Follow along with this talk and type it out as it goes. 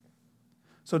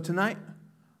So tonight,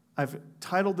 I've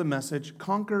titled the message,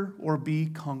 Conquer or Be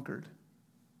Conquered.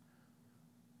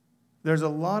 There's a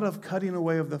lot of cutting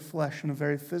away of the flesh in a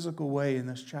very physical way in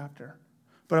this chapter.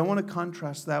 But I want to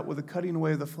contrast that with the cutting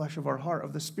away of the flesh of our heart,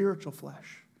 of the spiritual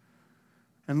flesh.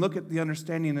 And look at the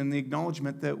understanding and the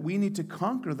acknowledgement that we need to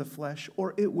conquer the flesh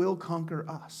or it will conquer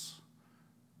us.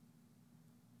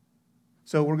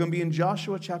 So we're going to be in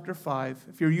Joshua chapter 5.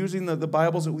 If you're using the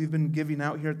Bibles that we've been giving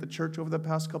out here at the church over the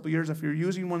past couple of years, if you're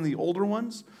using one of the older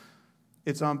ones,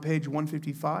 it's on page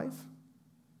 155.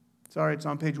 It's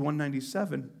on page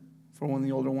 197 for one of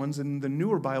the older ones. And the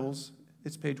newer Bibles,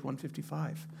 it's page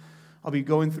 155. I'll be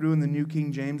going through in the New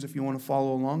King James if you want to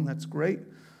follow along. That's great.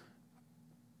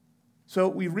 So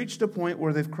we've reached a point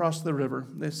where they've crossed the river.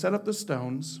 They've set up the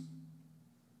stones.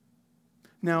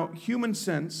 Now, human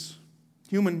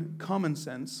common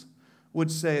sense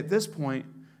would say at this point,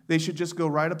 they should just go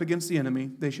right up against the enemy.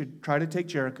 They should try to take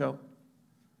Jericho.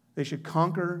 They should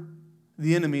conquer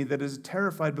the enemy that is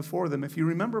terrified before them. If you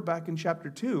remember back in chapter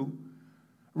 2,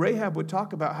 Rahab would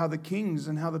talk about how the kings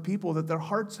and how the people, that their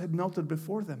hearts had melted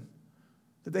before them,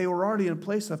 that they were already in a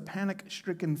place of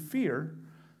panic-stricken fear.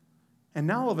 And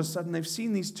now all of a sudden they've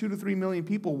seen these 2 to 3 million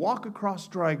people walk across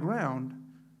dry ground,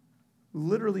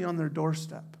 literally on their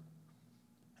doorstep.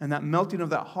 And that melting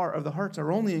of the hearts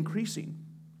are only increasing.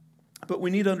 But we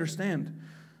need to understand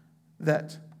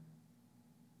that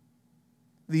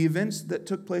the events that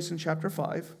took place in chapter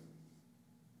 5,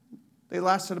 they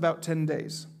lasted about 10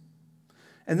 days.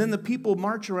 And then the people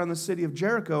march around the city of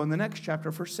Jericho in the next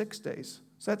chapter for 6 days.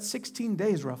 So that's 16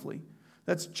 days roughly.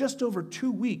 That's just over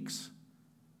 2 weeks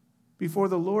before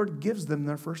the Lord gives them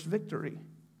their first victory.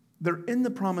 They're in the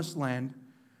promised land,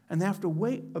 and they have to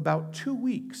wait about 2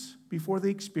 weeks before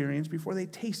they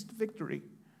taste victory.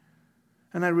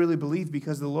 And I really believe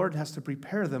because the Lord has to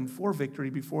prepare them for victory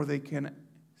before they can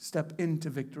step into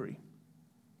victory.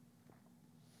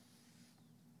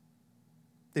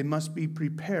 They must be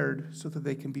prepared so that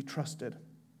they can be trusted.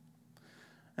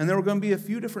 And there are going to be a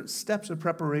few different steps of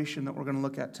preparation that we're going to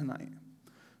look at tonight.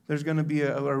 There's going to be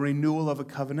a renewal of a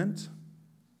covenant.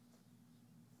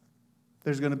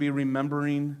 There's going to be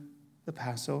remembering the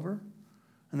Passover.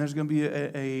 And there's going to be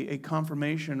a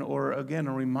confirmation or, again,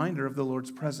 a reminder of the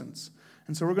Lord's presence.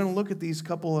 And so we're going to look at these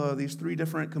 3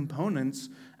 different components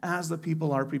as the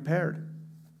people are prepared.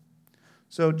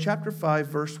 So chapter 5,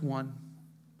 verse 1.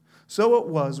 So it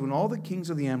was when all the kings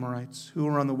of the Amorites who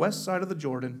were on the west side of the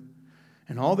Jordan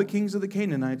and all the kings of the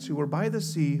Canaanites who were by the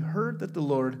sea heard that the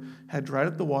Lord had dried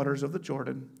up the waters of the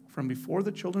Jordan from before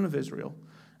the children of Israel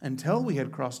until we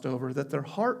had crossed over, that their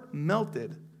heart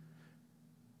melted,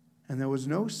 and there was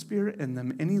no spirit in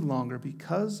them any longer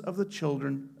because of the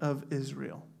children of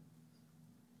Israel.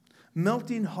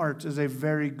 Melting hearts is a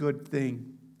very good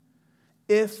thing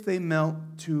if they melt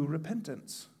to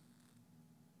repentance.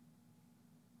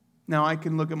 Now, I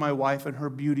can look at my wife and her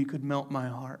beauty could melt my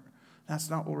heart. That's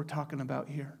not what we're talking about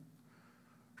here.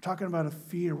 We're talking about a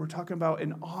fear. We're talking about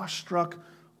an awestruck,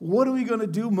 what are we going to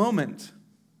do moment.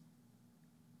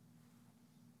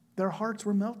 Their hearts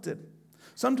were melted.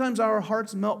 Sometimes our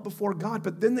hearts melt before God,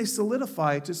 but then they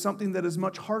solidify to something that is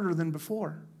much harder than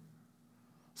before.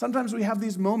 Sometimes we have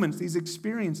these moments, these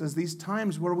experiences, these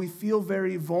times where we feel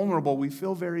very vulnerable. We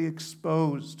feel very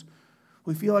exposed.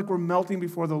 We feel like we're melting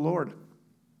before the Lord.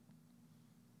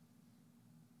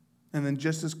 And then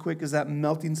just as quick as that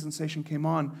melting sensation came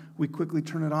on, we quickly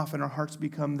turn it off and our hearts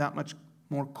become that much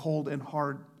more cold and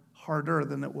harder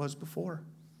than it was before.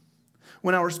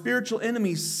 When our spiritual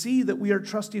enemies see that we are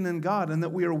trusting in God and that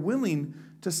we are willing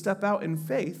to step out in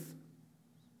faith,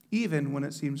 even when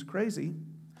it seems crazy,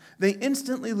 they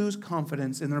instantly lose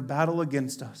confidence in their battle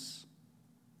against us.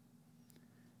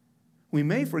 We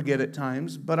may forget at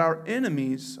times, but our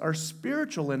enemies, our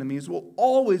spiritual enemies, will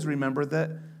always remember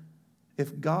that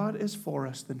if God is for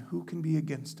us, then who can be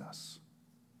against us?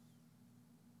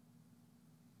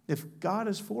 If God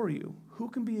is for you, who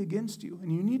can be against you?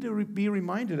 And you need to be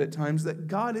reminded at times that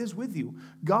God is with you.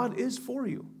 God is for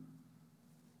you.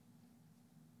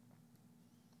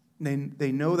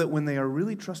 They know that when they are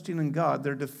really trusting in God,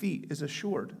 their defeat is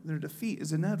assured. Their defeat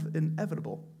is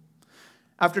inevitable.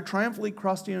 After triumphantly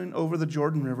crossing over the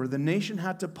Jordan River, the nation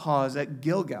had to pause at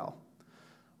Gilgal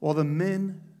while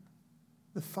the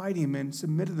fighting men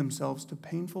submitted themselves to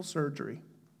painful surgery.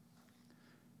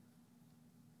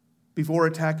 Before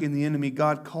attacking the enemy,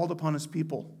 God called upon his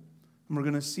people. And we're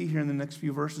going to see here in the next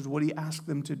few verses what he asked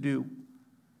them to do.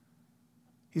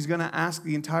 He's going to ask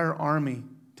the entire army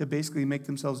to basically make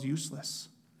themselves useless,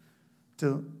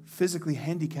 to physically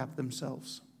handicap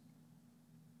themselves.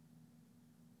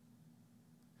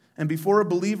 And before a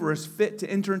believer is fit to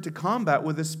enter into combat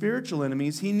with his spiritual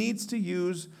enemies, he needs to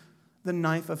use the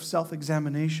knife of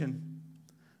self-examination,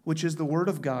 which is the Word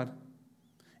of God,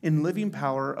 in living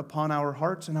power upon our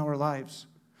hearts and our lives.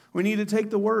 We need to take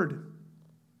the Word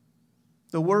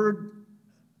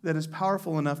that is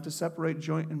powerful enough to separate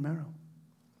joint and marrow,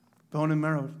 bone and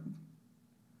marrow,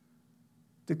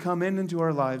 to come into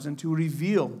our lives and to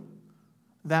reveal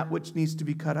that which needs to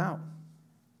be cut out.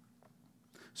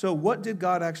 So what did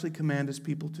God actually command his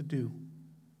people to do?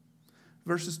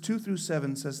 Verses 2 through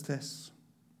 7 says this.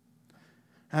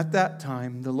 At that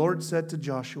time, the Lord said to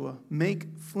Joshua,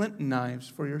 "Make flint knives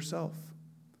for yourself,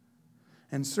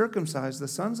 and circumcise the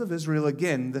sons of Israel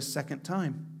again the second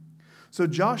time." So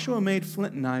Joshua made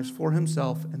flint knives for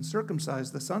himself and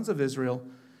circumcised the sons of Israel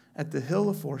at the hill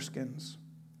of foreskins.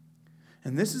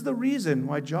 And this is the reason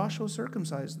why Joshua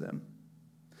circumcised them.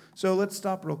 So let's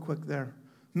stop real quick there.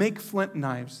 Make flint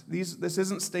knives. This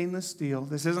isn't stainless steel.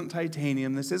 This isn't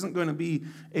titanium. This isn't going to be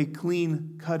a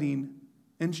clean cutting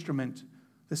instrument.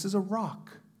 This is a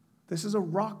rock. This is a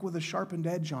rock with a sharpened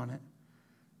edge on it.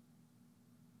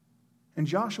 And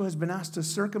Joshua has been asked to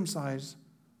circumcise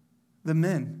the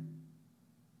men.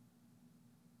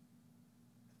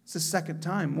 It's the second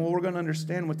time. Well, we're going to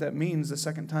understand what that means the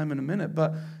second time in a minute.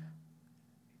 But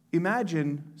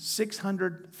imagine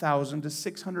 600,000 to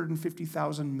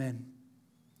 650,000 men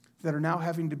that are now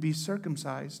having to be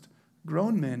circumcised,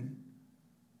 grown men,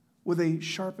 with a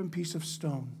sharpened piece of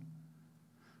stone.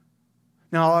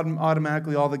 Now,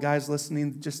 automatically, all the guys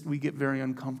listening, we get very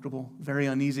uncomfortable, very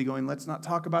uneasy, going, let's not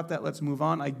talk about that, let's move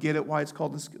on. I get it, why it's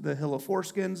called the Hill of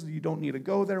Foreskins. You don't need to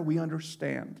go there, we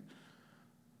understand.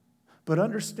 But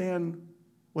understand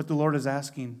what the Lord is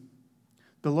asking.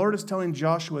 The Lord is telling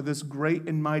Joshua, this great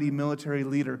and mighty military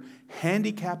leader,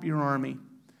 handicap your army.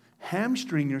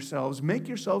 Hamstring yourselves, make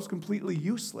yourselves completely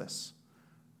useless.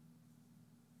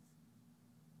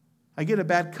 I get a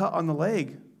bad cut on the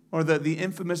leg, or the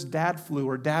infamous dad flu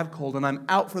or dad cold, and I'm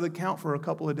out for the count for a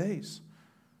couple of days.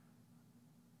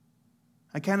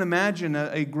 I can't imagine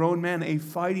a grown man, a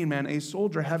fighting man, a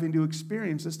soldier having to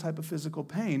experience this type of physical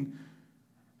pain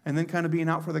and then kind of being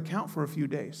out for the count for a few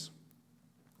days.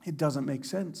 It doesn't make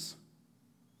sense.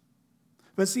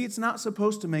 But see, it's not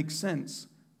supposed to make sense.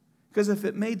 Because if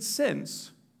it made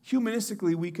sense,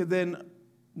 humanistically, we could then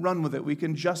run with it. We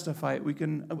can justify it. We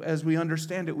can, as we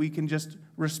understand it, we can just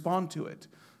respond to it.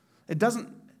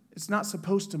 It's not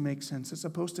supposed to make sense. It's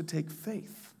supposed to take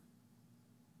faith.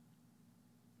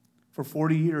 For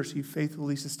 40 years, he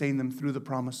faithfully sustained them through the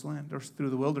promised land, or through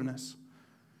the wilderness.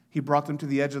 He brought them to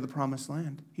the edge of the promised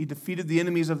land. He defeated the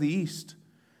enemies of the east.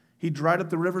 He dried up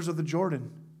the rivers of the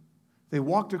Jordan. They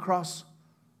walked across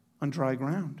on dry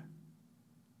ground.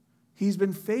 He's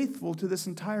been faithful to this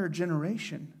entire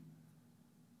generation.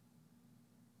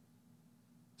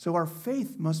 So our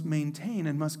faith must maintain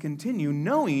and must continue,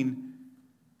 knowing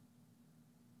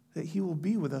that he will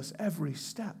be with us every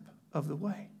step of the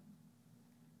way.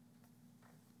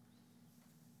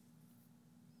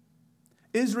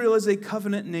 Israel is a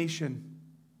covenant nation.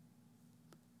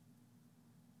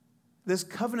 This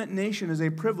covenant nation is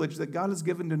a privilege that God has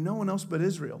given to no one else but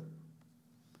Israel.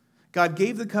 God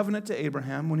gave the covenant to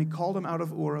Abraham when he called him out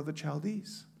of Ur of the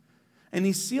Chaldees. And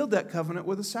he sealed that covenant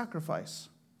with a sacrifice.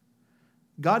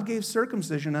 God gave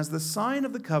circumcision as the sign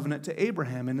of the covenant to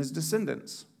Abraham and his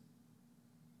descendants.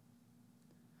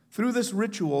 Through this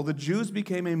ritual, the Jews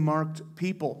became a marked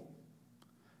people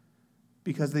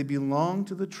because they belonged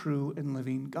to the true and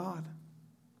living God.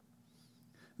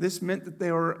 This meant that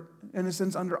they were, in a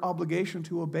sense, under obligation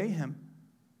to obey him.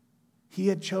 He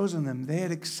had chosen them. They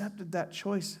had accepted that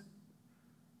choice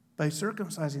by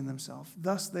circumcising themselves.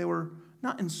 Thus, they were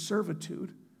not in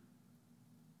servitude,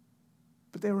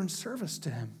 but they were in service to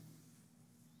him.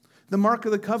 The mark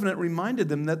of the covenant reminded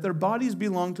them that their bodies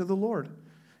belonged to the Lord,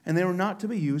 and they were not to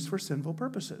be used for sinful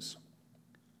purposes.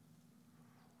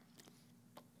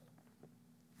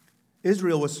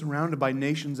 Israel was surrounded by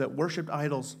nations that worshipped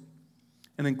idols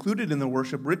and included in their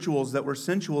worship rituals that were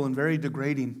sensual and very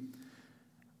degrading.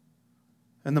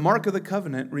 And the mark of the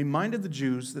covenant reminded the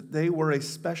Jews that they were a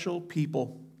special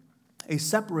people, a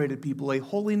separated people, a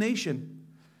holy nation,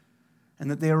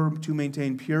 and that they were to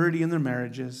maintain purity in their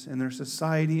marriages, in their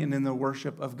society, and in their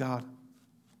worship of God.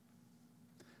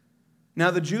 Now,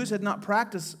 the Jews had not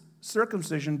practiced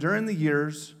circumcision during the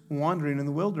years wandering in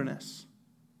the wilderness.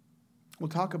 We'll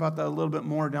talk about that a little bit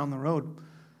more down the road.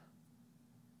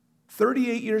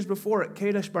 38 years before at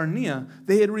Kadesh Barnea,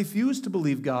 they had refused to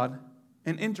believe God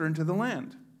and enter into the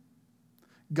land.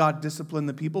 God disciplined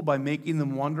the people by making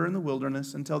them wander in the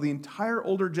wilderness until the entire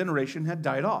older generation had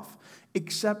died off,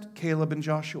 except Caleb and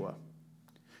Joshua.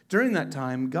 During that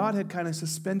time, God had kind of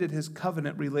suspended his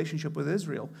covenant relationship with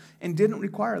Israel and didn't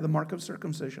require the mark of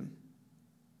circumcision.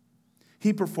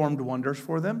 He performed wonders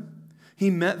for them. He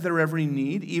met their every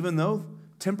need, even though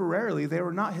temporarily they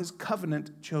were not his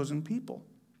covenant chosen people.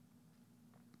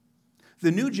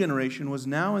 The new generation was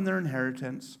now in their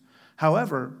inheritance.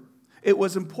 However, it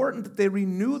was important that they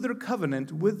renew their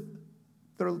covenant with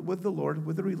the Lord,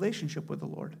 with the relationship with the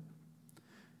Lord.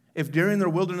 If during their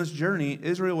wilderness journey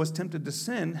Israel was tempted to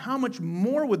sin, how much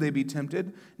more would they be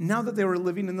tempted now that they were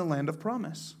living in the land of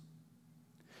promise?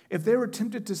 If they were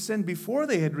tempted to sin before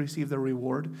they had received their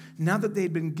reward, now that they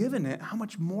had been given it, how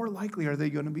much more likely are they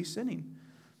going to be sinning?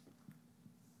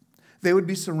 They would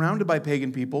be surrounded by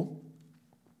pagan people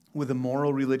with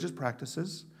immoral religious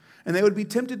practices, and they would be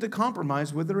tempted to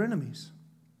compromise with their enemies.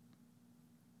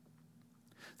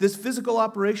 This physical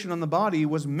operation on the body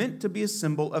was meant to be a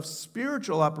symbol of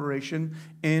spiritual operation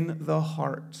in the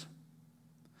heart.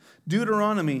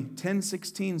 Deuteronomy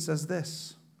 10:16 says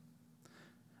this,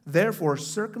 "Therefore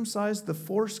circumcise the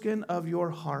foreskin of your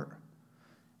heart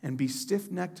and be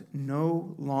stiff-necked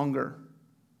no longer."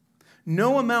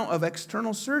 No amount of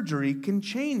external surgery can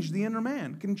change the inner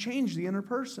man, can change the inner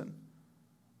person.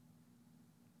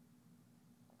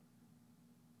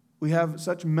 We have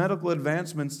such medical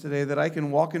advancements today that I can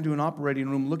walk into an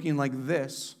operating room looking like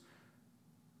this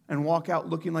and walk out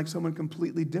looking like someone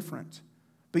completely different.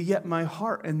 But yet my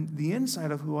heart and the inside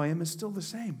of who I am is still the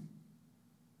same.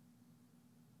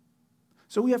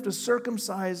 So we have to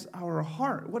circumcise our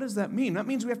heart. What does that mean? That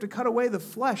means we have to cut away the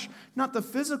flesh, not the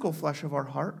physical flesh of our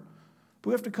heart, but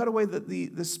we have to cut away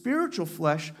the spiritual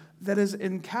flesh that is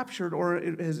encaptured or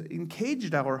it has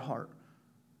encaged our heart,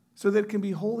 so that it can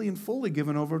be wholly and fully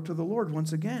given over to the Lord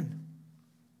once again.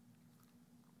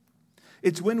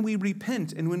 It's when we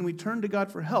repent and when we turn to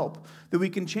God for help that we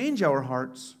can change our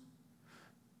hearts,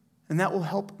 and that will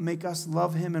help make us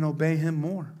love Him and obey Him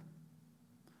more.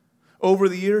 Over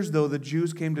the years, though, the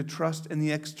Jews came to trust in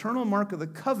the external mark of the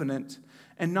covenant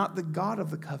and not the God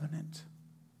of the covenant.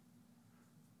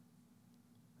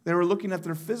 They were looking at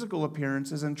their physical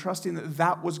appearances and trusting that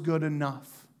that was good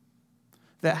enough.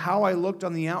 That how I looked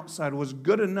on the outside was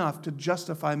good enough to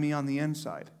justify me on the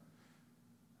inside.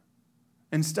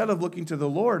 Instead of looking to the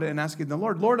Lord and asking the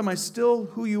Lord, "Lord, am I still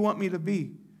who you want me to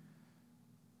be?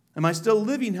 Am I still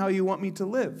living how you want me to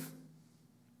live?"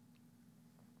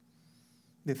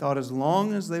 They thought as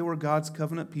long as they were God's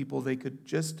covenant people, they could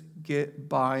just get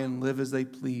by and live as they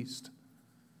pleased.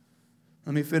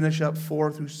 Let me finish up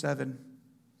 4-7.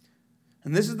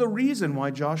 And this is the reason why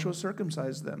Joshua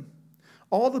circumcised them.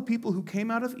 All the people who came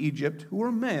out of Egypt, who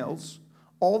were males,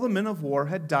 all the men of war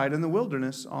had died in the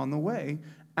wilderness on the way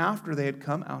after they had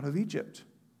come out of Egypt.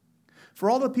 For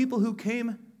all the people who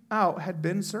came out had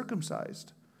been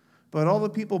circumcised, but all the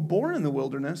people born in the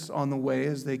wilderness on the way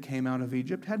as they came out of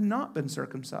Egypt had not been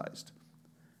circumcised.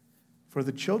 For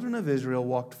the children of Israel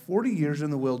walked 40 years in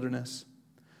the wilderness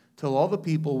till all the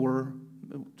people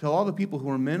who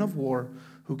were men of war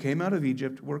who came out of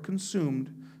Egypt were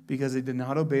consumed because they did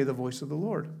not obey the voice of the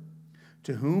Lord,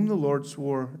 to whom the Lord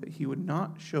swore that He would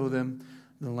not show them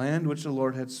the land which the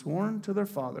Lord had sworn to their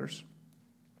fathers,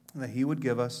 that He would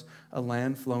give us a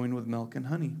land flowing with milk and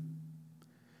honey.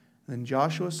 Then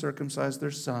Joshua circumcised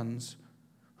their sons,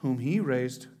 whom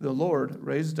the Lord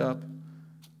raised up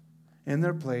in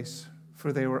their place,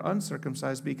 for they were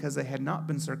uncircumcised because they had not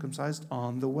been circumcised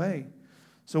on the way.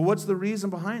 So what's the reason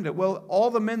behind it? Well, all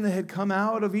the men that had come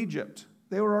out of Egypt,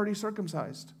 they were already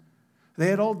circumcised. They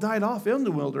had all died off in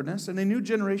the wilderness, and a new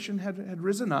generation had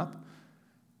risen up,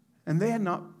 and they had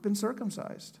not been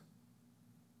circumcised.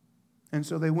 And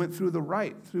so they went through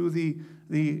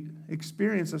the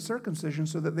experience of circumcision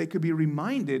so that they could be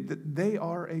reminded that they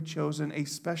are a chosen, a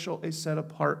special, a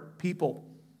set-apart people.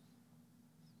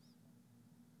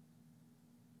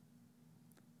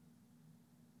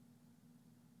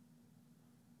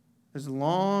 As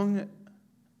long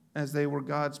as they were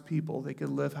God's people, they could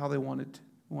live how they wanted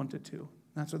to.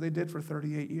 That's what they did for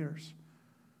 38 years.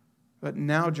 But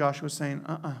now Joshua's saying,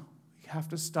 we have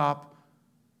to stop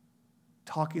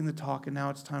talking the talk, and now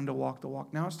it's time to walk the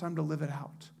walk. Now it's time to live it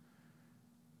out.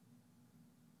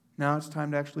 Now it's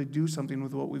time to actually do something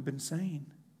with what we've been saying.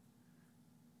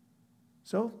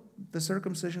 So the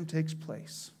circumcision takes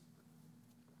place.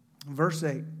 Verse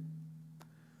 8.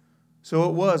 So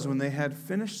it was when they had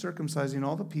finished circumcising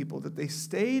all the people that they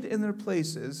stayed in their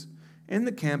places in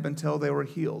the camp until they were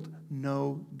healed.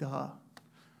 No duh.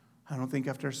 I don't think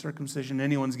after circumcision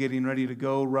anyone's getting ready to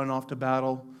go run off to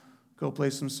battle, go play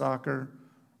some soccer,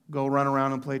 go run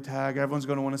around and play tag. Everyone's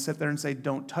going to want to sit there and say,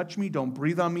 "Don't touch me, don't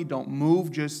breathe on me, don't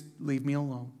move, just leave me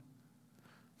alone."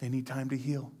 They need time to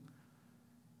heal.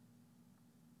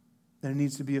 There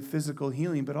needs to be a physical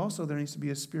healing, but also there needs to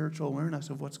be a spiritual awareness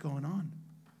of what's going on.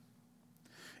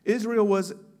 Israel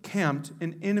was camped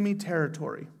in enemy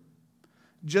territory,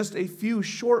 just a few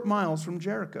short miles from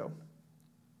Jericho.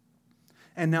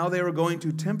 And now they were going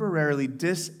to temporarily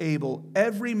disable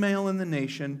every male in the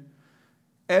nation,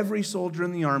 every soldier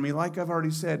in the army. Like I've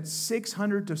already said,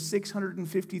 600 to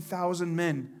 650,000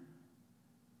 men.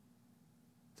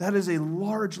 That is a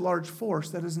large, large force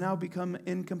that has now become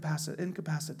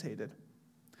incapacitated.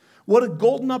 What a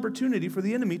golden opportunity for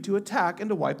the enemy to attack and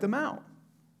to wipe them out.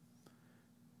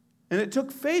 And it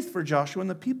took faith for Joshua and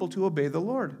the people to obey the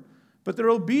Lord. But their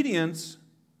obedience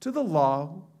to the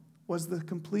law was the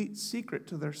complete secret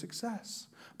to their success.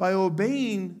 By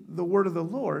obeying the word of the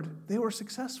Lord, they were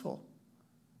successful.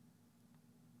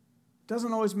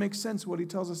 Doesn't always make sense what he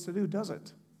tells us to do, does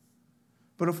it?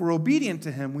 But if we're obedient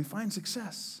to him, we find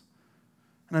success.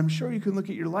 And I'm sure you can look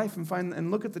at your life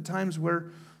and look at the times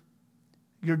where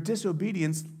your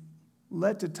disobedience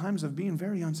led to times of being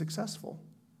very unsuccessful.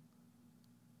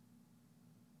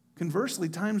 Conversely,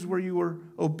 times where you were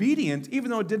obedient, even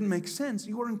though it didn't make sense,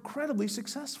 you were incredibly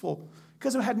successful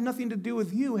because it had nothing to do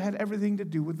with you. It had everything to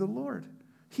do with the Lord.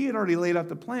 He had already laid out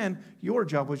the plan. Your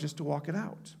job was just to walk it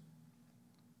out.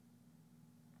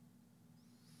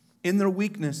 In their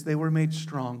weakness, they were made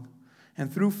strong.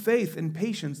 And through faith and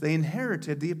patience, they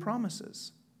inherited the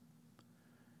promises.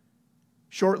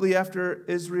 Shortly after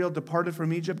Israel departed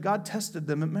from Egypt, God tested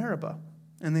them at Meribah.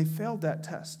 And they failed that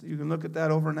test. You can look at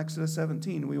that over in Exodus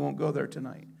 17. We won't go there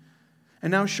tonight. And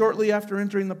now shortly after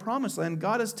entering the promised land,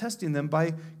 God is testing them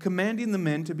by commanding the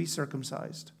men to be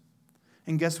circumcised.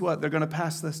 And guess what? They're going to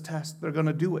pass this test. They're going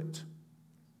to do it.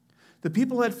 The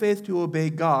people had faith to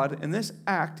obey God, and this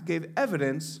act gave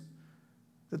evidence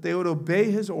that they would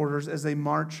obey his orders as they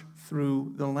march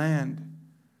through the land.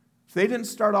 If they didn't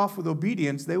start off with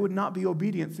obedience, they would not be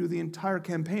obedient through the entire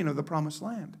campaign of the promised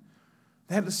land.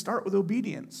 They had to start with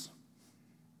obedience.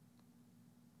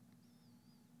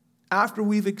 After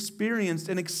we've experienced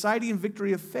an exciting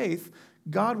victory of faith,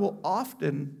 God will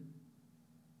often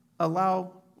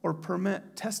allow or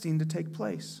permit testing to take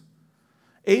place.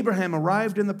 Abraham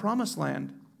arrived in the promised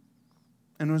land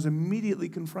and was immediately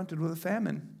confronted with a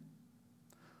famine.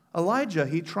 Elijah,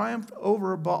 he triumphed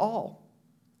over Baal,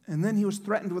 and then he was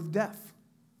threatened with death.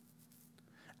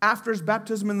 After his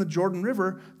baptism in the Jordan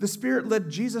River, the Spirit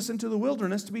led Jesus into the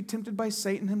wilderness to be tempted by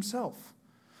Satan himself.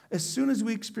 As soon as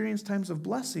we experience times of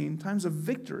blessing, times of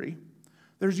victory,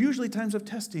 there's usually times of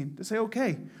testing to say,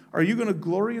 okay, are you going to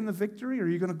glory in the victory or are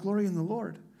you going to glory in the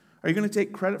Lord? Are you going to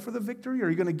take credit for the victory or are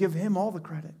you going to give him all the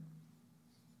credit?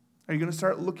 Are you going to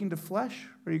start looking to flesh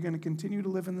or are you going to continue to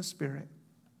live in the Spirit?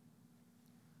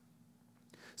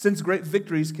 Since great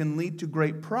victories can lead to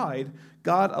great pride,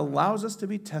 God allows us to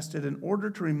be tested in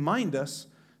order to remind us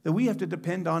that we have to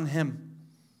depend on him.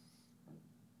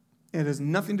 It has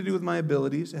nothing to do with my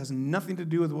abilities. It has nothing to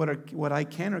do with what I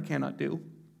can or cannot do.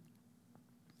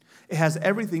 It has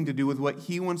everything to do with what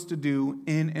he wants to do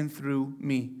in and through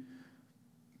me.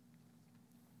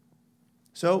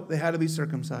 So they had to be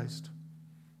circumcised.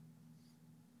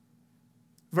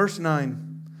 Verse 9.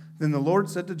 Then the Lord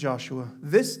said to Joshua,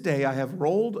 "This day I have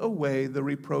rolled away the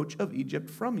reproach of Egypt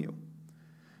from you."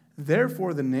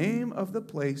 Therefore the name of the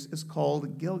place is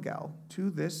called Gilgal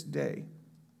to this day.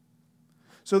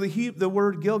 So the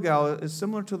word Gilgal is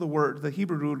similar to the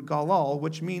Hebrew word galal,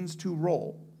 which means to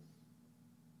roll.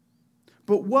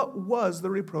 But what was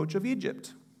the reproach of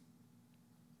Egypt?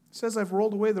 It says, I've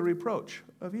rolled away the reproach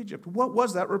of Egypt. What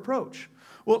was that reproach?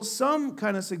 Well, some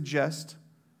kind of suggest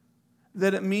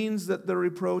that it means that the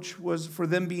reproach was for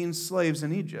them being slaves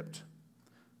in Egypt.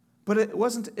 But it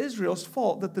wasn't Israel's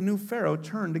fault that the new Pharaoh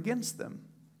turned against them.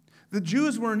 The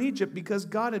Jews were in Egypt because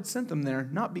God had sent them there,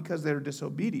 not because they were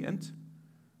disobedient.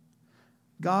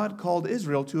 God called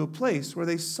Israel to a place where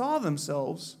they saw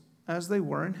themselves as they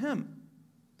were in him.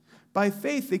 By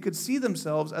faith, they could see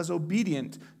themselves as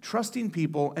obedient, trusting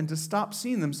people, and to stop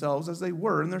seeing themselves as they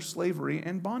were in their slavery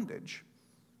and bondage.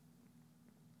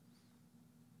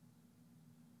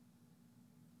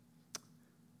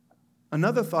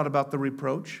 Another thought about the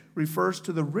reproach refers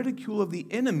to the ridicule of the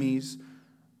enemies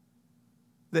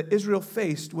that Israel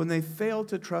faced when they failed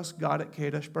to trust God at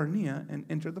Kadesh Barnea and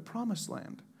enter the promised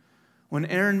land. When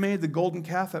Aaron made the golden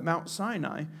calf at Mount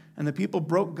Sinai and the people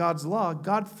broke God's law,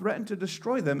 God threatened to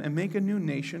destroy them and make a new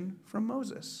nation from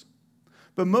Moses.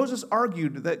 But Moses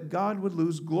argued that God would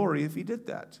lose glory if he did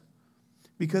that,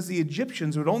 because the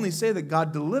Egyptians would only say that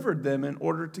God delivered them in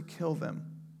order to kill them.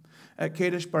 At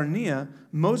Kadesh Barnea,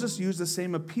 Moses used the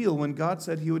same appeal when God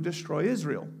said he would destroy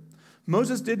Israel.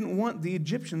 Moses didn't want the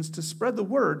Egyptians to spread the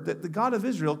word that the God of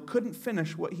Israel couldn't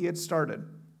finish what he had started.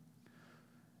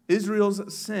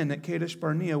 Israel's sin at Kadesh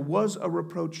Barnea was a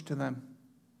reproach to them.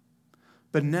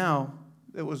 But now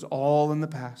it was all in the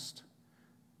past.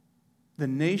 The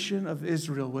nation of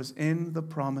Israel was in the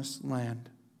promised land.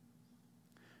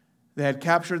 They had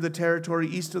captured the territory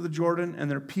east of the Jordan, and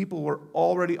their people were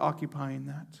already occupying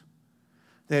that.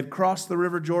 They had crossed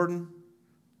the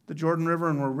Jordan River,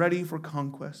 and were ready for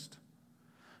conquest.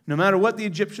 No matter what the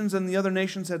Egyptians and the other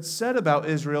nations had said about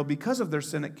Israel because of their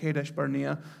sin at Kadesh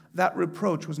Barnea, that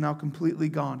reproach was now completely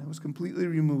gone. It was completely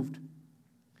removed.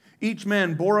 Each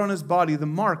man bore on his body the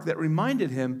mark that reminded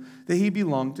him that he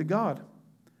belonged to God,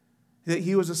 that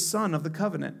he was a son of the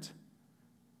covenant,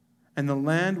 and the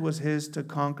land was his to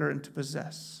conquer and to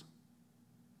possess.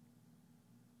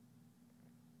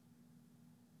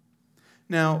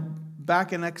 Now,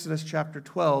 back in Exodus chapter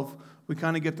 12, we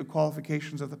kind of get the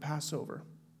qualifications of the Passover.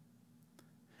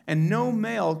 And no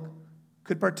male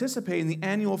could participate in the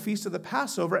annual feast of the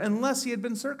Passover unless he had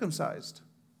been circumcised.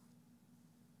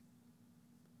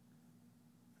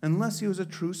 Unless he was a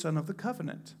true son of the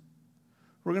covenant.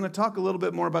 We're going to talk a little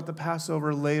bit more about the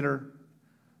Passover later,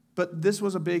 but this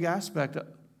was a big aspect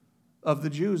of the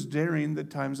Jews during the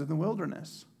times in the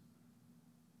wilderness.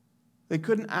 They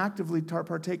couldn't actively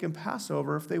partake in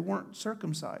Passover if they weren't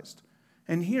circumcised.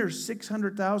 And here,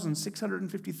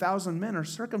 650,000 men are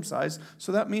circumcised,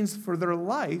 so that means for their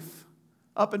life,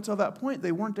 up until that point,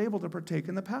 they weren't able to partake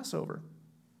in the Passover.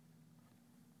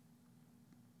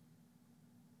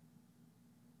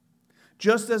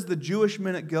 Just as the Jewish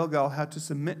men at Gilgal had to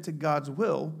submit to God's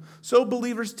will, so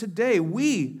believers today,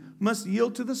 we must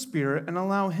yield to the Spirit and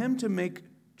allow Him to make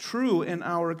true in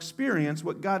our experience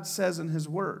what God says in His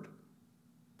Word.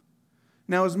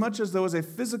 Now, as much as there was a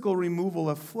physical removal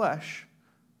of flesh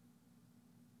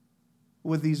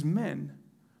with these men,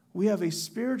 we have a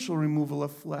spiritual removal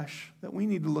of flesh that we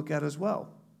need to look at as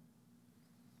well.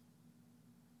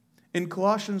 In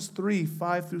Colossians 3,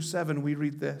 5 through 7, we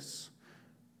read this.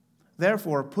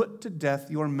 Therefore, put to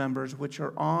death your members which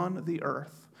are on the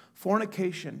earth,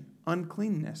 fornication,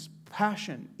 uncleanness,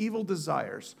 passion, evil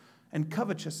desires, and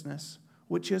covetousness,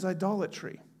 which is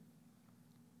idolatry.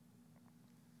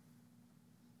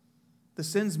 The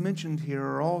sins mentioned here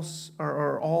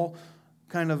are all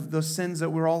kind of those sins that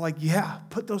we're all like, yeah,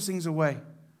 put those things away.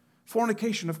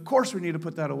 Fornication, of course we need to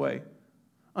put that away.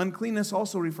 Uncleanness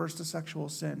also refers to sexual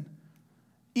sin.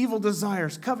 Evil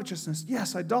desires, covetousness,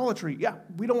 yes, idolatry, yeah,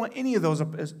 we don't want any of those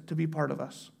to be part of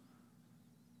us.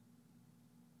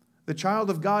 The child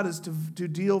of God is to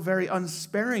deal very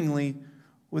unsparingly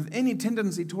with any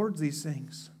tendency towards these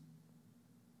things.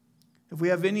 If we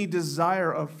have any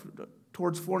desire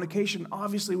towards fornication,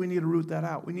 obviously we need to root that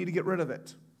out. We need to get rid of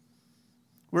it.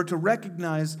 We're to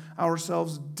recognize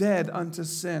ourselves dead unto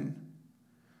sin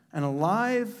and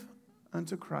alive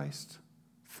unto Christ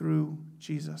through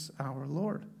Jesus our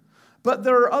Lord. But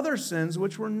there are other sins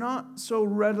which we're not so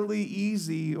readily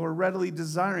easy or readily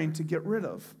desiring to get rid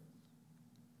of.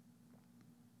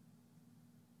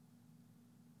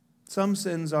 Some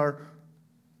sins are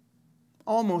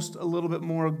almost a little bit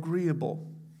more agreeable.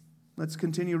 Let's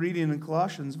continue reading in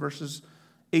Colossians verses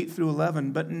 8 through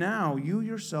 11. But now you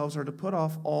yourselves are to put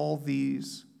off all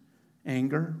these: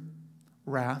 anger,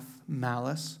 wrath,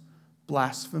 malice,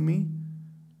 blasphemy,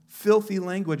 filthy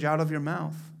language out of your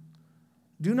mouth.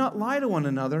 Do not lie to one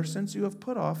another, since you have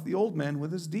put off the old man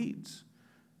with his deeds,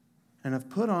 and have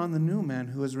put on the new man,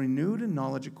 who is renewed in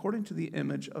knowledge according to the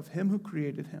image of him who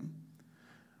created him.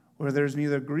 Where there is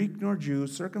neither Greek nor Jew,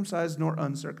 circumcised nor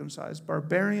uncircumcised,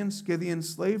 barbarian, Scythian,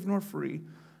 slave nor free,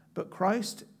 but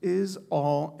Christ is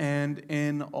all and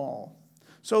in all.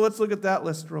 So let's look at that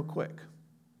list real quick.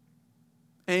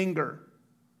 Anger.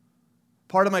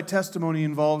 Part of my testimony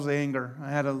involves anger. I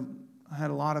had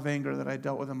a lot of anger that I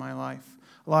dealt with in my life.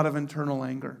 A lot of internal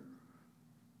anger.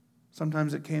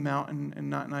 Sometimes it came out in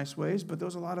not nice ways, but there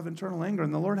was a lot of internal anger,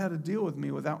 and the Lord had to deal with me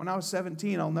with that. When I was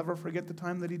 17, I'll never forget the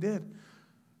time that He did.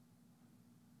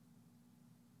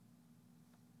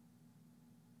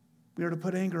 We are to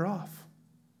put anger off.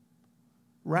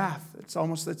 Wrath,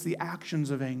 it's the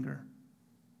actions of anger.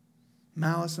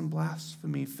 Malice and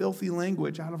blasphemy, filthy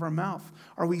language out of our mouth.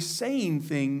 Are we saying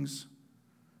things?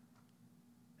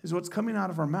 Is what's coming out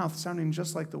of our mouth sounding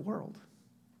just like the world?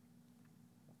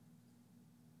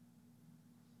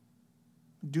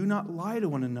 Do not lie to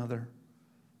one another,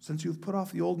 since you've put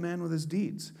off the old man with his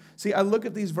deeds. See, I look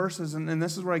at these verses, and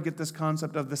this is where I get this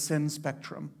concept of the sin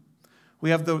spectrum. We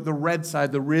have the red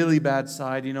side, the really bad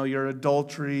side, your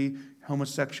adultery,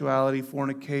 homosexuality,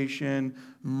 fornication,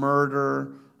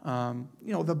 murder,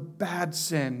 the bad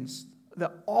sins,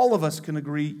 that all of us can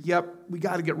agree, yep, we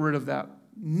got to get rid of that.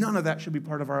 None of that should be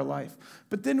part of our life.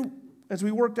 But then as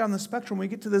we work down the spectrum, we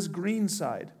get to this green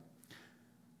side.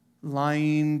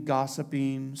 Lying,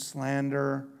 gossiping,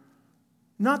 slander.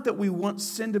 Not that we want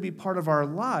sin to be part of our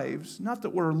lives, not that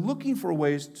we're looking for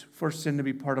ways for sin to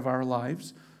be part of our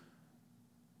lives,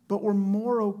 but we're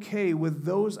more okay with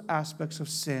those aspects of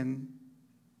sin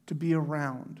to be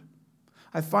around.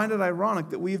 I find it ironic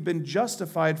that we've been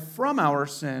justified from our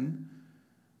sin,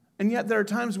 and yet there are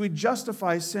times we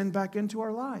justify sin back into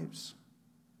our lives.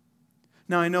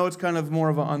 Now, I know it's kind of more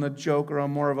of on a joke or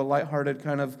on more of a lighthearted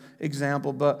kind of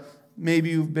example, but maybe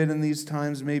you've been in these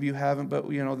times, maybe you haven't, but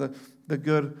the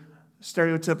good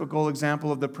stereotypical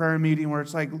example of the prayer meeting where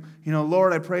it's like,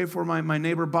 Lord, I pray for my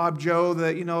neighbor Bob Joe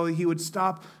that, he would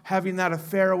stop having that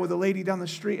affair with a lady down the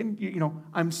street. And,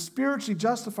 I'm spiritually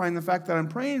justifying the fact that I'm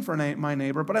praying for my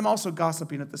neighbor, but I'm also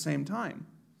gossiping at the same time.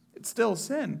 It's still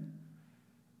sin.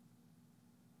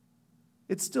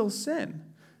 It's still sin.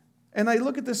 And I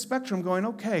look at this spectrum going,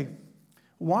 okay,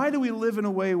 why do we live in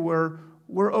a way where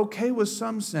we're okay with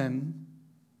some sin,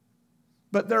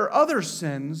 but there are other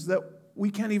sins that we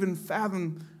can't even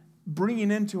fathom bringing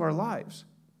into our lives?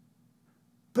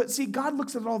 But see, God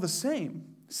looks at it all the same.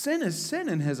 Sin is sin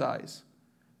in His eyes.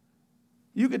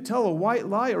 You could tell a white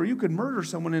lie or you could murder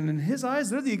someone, and in His eyes,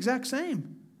 they're the exact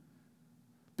same.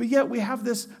 But yet we have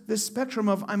this spectrum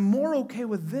of, I'm more okay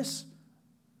with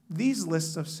these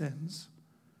lists of sins,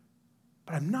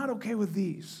 but I'm not okay with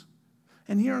these.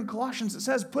 And here in Colossians it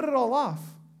says, put it all off.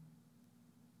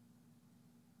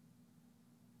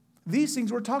 These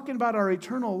things, we're talking about our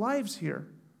eternal lives here.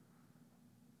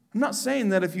 I'm not saying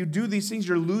that if you do these things,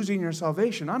 you're losing your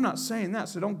salvation. I'm not saying that,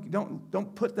 so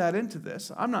don't put that into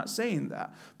this. I'm not saying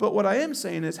that. But what I am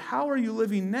saying is, how are you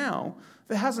living now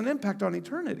that has an impact on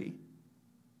eternity?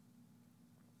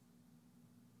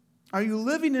 Are you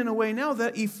living in a way now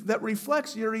that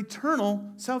reflects your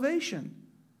eternal salvation?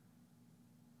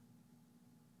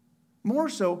 More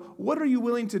so, what are you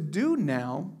willing to do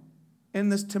now in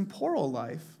this temporal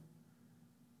life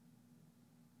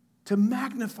to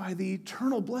magnify the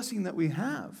eternal blessing that we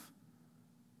have?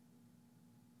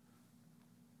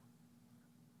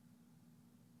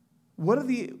 What are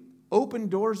the open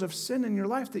doors of sin in your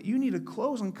life that you need to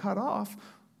close and cut off?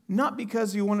 Not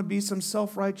because you want to be some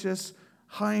self-righteous,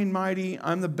 high and mighty,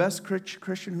 I'm the best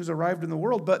Christian who's arrived in the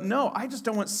world, but no, I just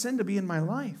don't want sin to be in my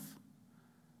life.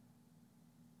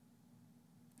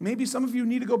 Maybe some of you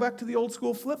need to go back to the old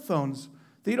school flip phones.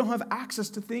 That you don't have access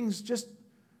to things just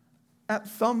at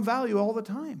thumb value all the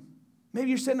time. Maybe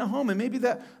you're sitting at home and maybe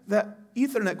that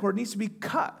Ethernet cord needs to be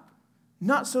cut.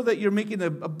 Not so that you're making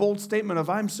a bold statement of,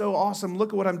 I'm so awesome, look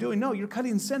at what I'm doing. No, you're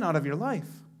cutting sin out of your life.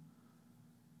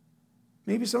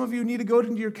 Maybe some of you need to go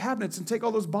into your cabinets and take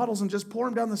all those bottles and just pour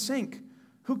them down the sink.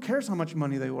 Who cares how much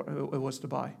money it was to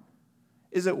buy?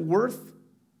 Is it worth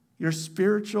your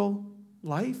spiritual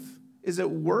life? Is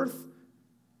it worth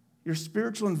your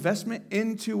spiritual investment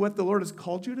into what the Lord has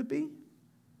called you to be?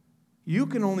 You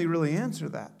can only really answer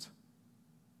that.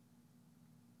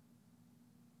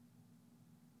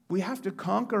 We have to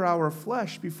conquer our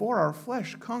flesh before our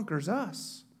flesh conquers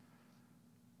us.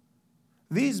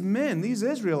 These men, these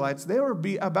Israelites, they were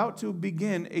about to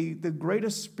begin the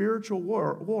greatest spiritual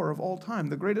war of all time,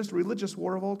 the greatest religious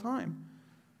war of all time.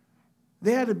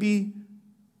 They had to be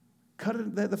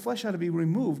the flesh had to be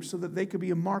removed so that they could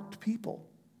be a marked people.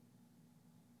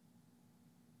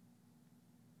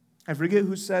 I forget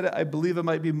who said it. I believe it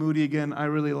might be Moody again. I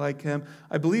really like him.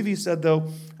 I believe he said, though,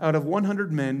 out of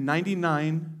 100 men,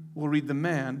 99 will read the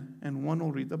man and 1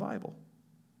 will read the Bible.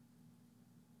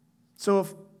 So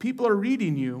if people are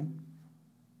reading you,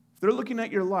 if they're looking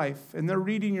at your life and they're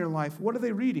reading your life, what are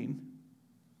they reading?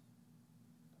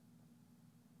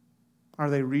 Are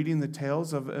they reading the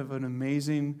tales of an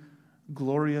amazing,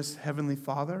 glorious Heavenly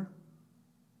Father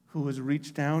who has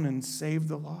reached down and saved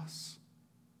the lost?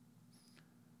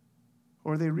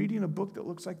 Or are they reading a book that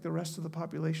looks like the rest of the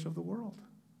population of the world?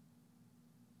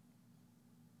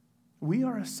 We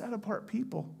are a set-apart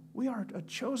people. We are a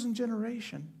chosen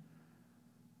generation.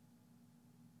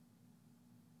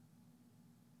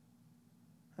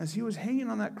 As he was hanging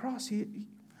on that cross, he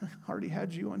already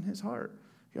had you on his heart.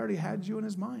 He already had you in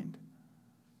his mind.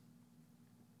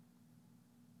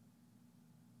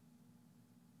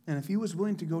 And if he was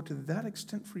willing to go to that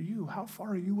extent for you, how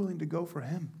far are you willing to go for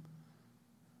him?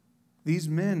 These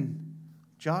men,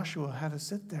 Joshua had to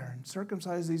sit there and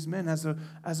circumcise these men as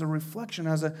a reflection,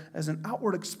 as an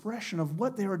outward expression of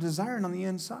what they were desiring on the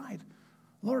inside.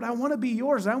 Lord, I want to be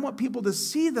yours. I want people to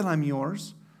see that I'm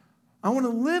yours. I want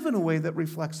to live in a way that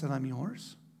reflects that I'm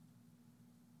yours.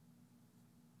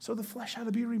 So the flesh had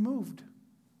to be removed.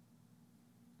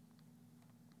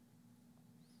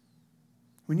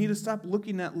 We need to stop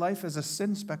looking at life as a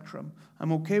sin spectrum.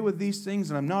 I'm okay with these things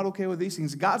and I'm not okay with these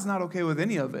things. God's not okay with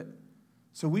any of it.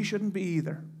 So we shouldn't be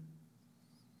either.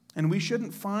 And we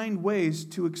shouldn't find ways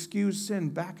to excuse sin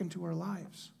back into our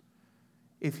lives.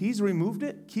 If he's removed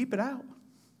it, keep it out.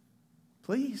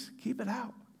 Please, keep it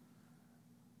out.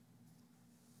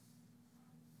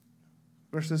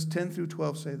 Verses 10 through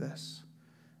 12 say this.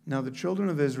 Now the children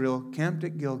of Israel camped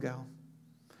at Gilgal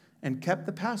and kept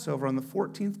the Passover on the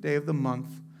 14th day of the month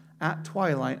at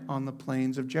twilight on the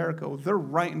plains of Jericho. They're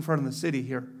right in front of the city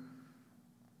here.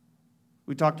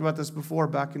 We talked about this before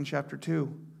back in chapter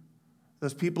 2.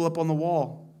 Those people up on the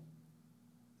wall,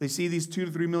 they see these 2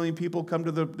 to 3 million people come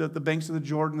to the banks of the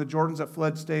Jordan. The Jordan's at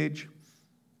flood stage.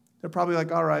 They're probably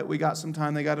like, all right, we got some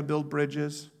time. They got to build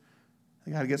bridges.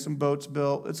 They got to get some boats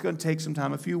built. It's going to take some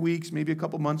time, a few weeks, maybe a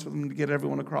couple months for them to get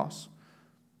everyone across.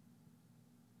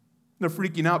 They're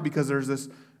freaking out because there's this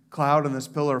cloud and this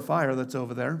pillar of fire that's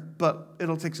over there, but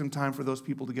it'll take some time for those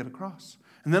people to get across.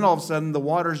 And then all of a sudden, the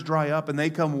waters dry up, and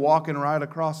they come walking right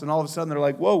across, and all of a sudden, they're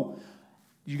like, whoa,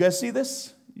 you guys see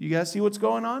this? You guys see what's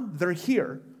going on? They're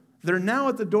here. They're now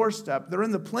at the doorstep. They're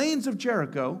in the plains of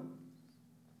Jericho.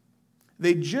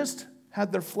 They just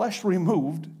had their flesh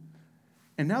removed,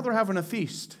 and now they're having a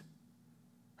feast.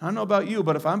 I don't know about you,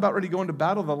 but if I'm about ready to go into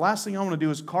battle, the last thing I want to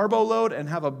do is carbo load and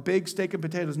have a big steak and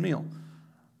potatoes meal.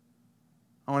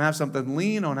 I want to have something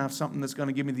lean. I want to have something that's going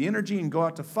to give me the energy and go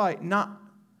out to fight, not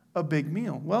a big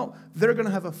meal. Well, they're going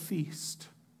to have a feast.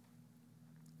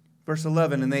 Verse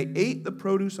 11, and they ate the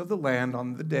produce of the land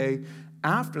on the day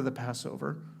after the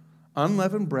Passover,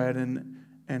 unleavened bread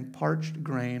and parched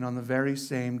grain on the very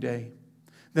same day.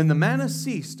 Then the manna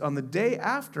ceased on the day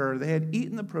after they had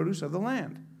eaten the produce of the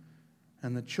land.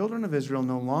 And the children of Israel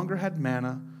no longer had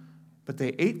manna, but they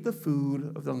ate the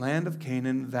food of the land of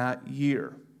Canaan that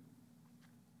year.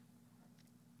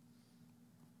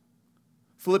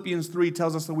 Philippians 3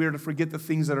 tells us that we are to forget the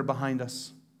things that are behind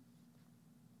us.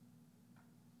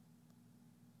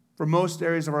 For most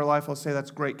areas of our life, I'll say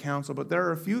that's great counsel, but there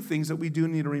are a few things that we do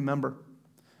need to remember.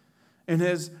 In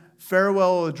his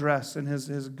farewell address and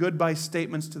his goodbye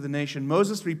statements to the nation,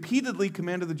 Moses repeatedly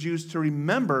commanded the Jews to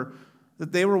remember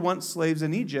that they were once slaves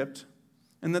in Egypt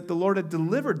and that the Lord had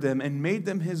delivered them and made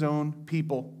them his own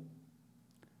people.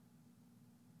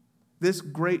 This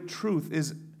great truth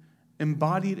is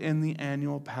embodied in the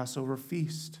annual Passover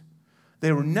feast.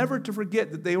 They were never to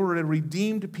forget that they were a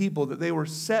redeemed people, that they were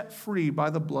set free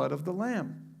by the blood of the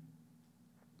Lamb.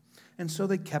 And so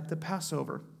they kept the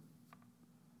Passover.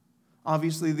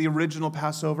 Obviously, the original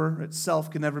Passover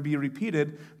itself can never be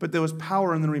repeated, but there was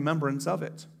power in the remembrance of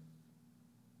it.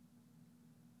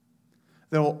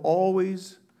 They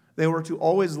were to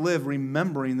always live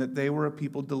remembering that they were a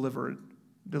people delivered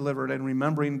and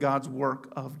remembering God's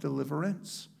work of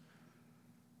deliverance.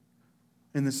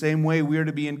 In the same way, we are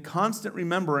to be in constant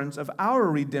remembrance of our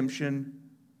redemption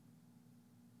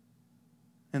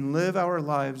and live our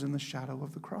lives in the shadow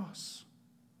of the cross.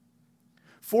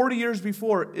 40 years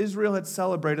before, Israel had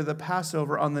celebrated the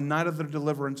Passover on the night of their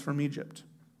deliverance from Egypt.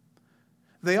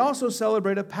 They also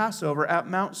celebrated Passover at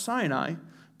Mount Sinai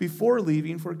before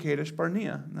leaving for Kadesh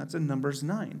Barnea, and that's in Numbers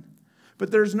 9.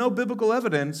 But there's no biblical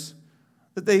evidence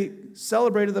that they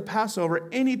celebrated the Passover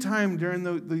any time during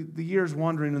the years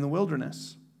wandering in the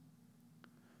wilderness.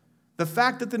 The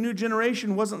fact that the new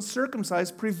generation wasn't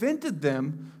circumcised prevented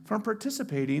them from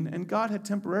participating, and God had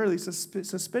temporarily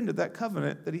suspended that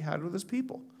covenant that he had with his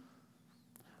people.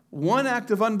 One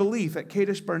act of unbelief at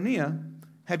Kadesh Barnea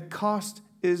had cost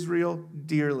Israel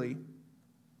dearly.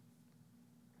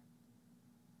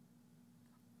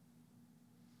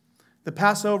 The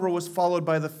Passover was followed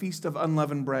by the Feast of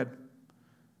Unleavened Bread.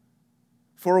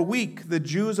 For a week, the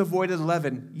Jews avoided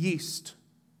leaven, yeast,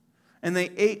 and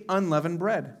they ate unleavened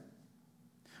bread.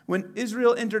 When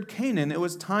Israel entered Canaan, it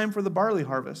was time for the barley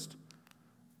harvest.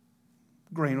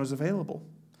 Grain was available.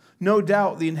 No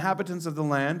doubt the inhabitants of the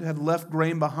land had left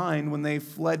grain behind when they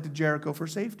fled to Jericho for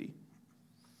safety.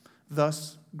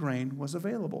 Thus, grain was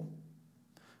available.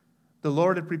 The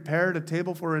Lord had prepared a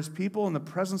table for his people in the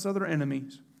presence of their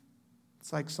enemies.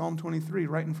 It's like Psalm 23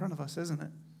 right in front of us, isn't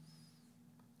it?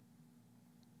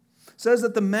 Says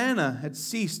that the manna had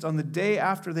ceased on the day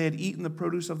after they had eaten the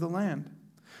produce of the land.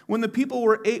 When the people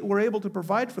were able to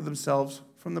provide for themselves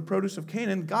from the produce of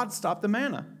Canaan, God stopped the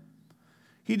manna.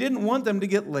 He didn't want them to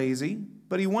get lazy,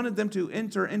 but he wanted them to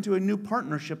enter into a new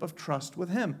partnership of trust with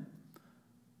him.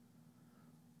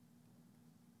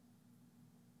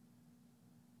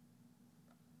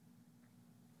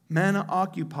 Manna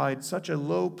occupied such a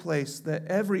low place that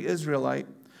every Israelite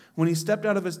when he stepped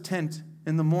out of his tent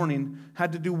in the morning,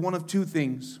 had to do one of two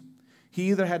things. He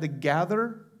either had to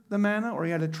gather the manna or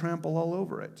he had to trample all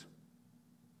over it.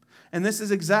 And this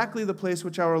is exactly the place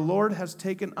which our Lord has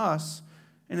taken us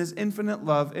in his infinite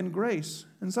love and grace.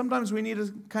 And sometimes we need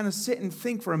to kind of sit and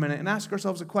think for a minute and ask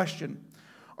ourselves a question.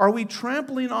 Are we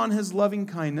trampling on his loving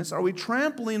kindness? Are we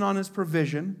trampling on his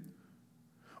provision?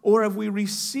 Or have we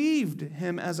received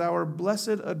him as our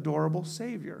blessed, adorable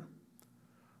Savior?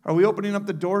 Are we opening up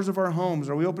the doors of our homes?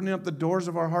 Are we opening up the doors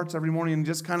of our hearts every morning and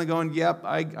just kind of going, yep,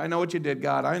 I know what you did,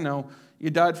 God. I know. You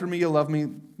died for me. You love me.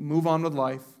 Move on with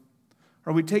life.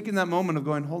 Are we taking that moment of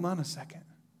going, hold on a second.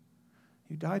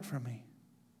 You died for me.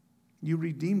 You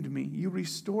redeemed me. You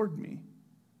restored me.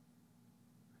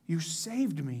 You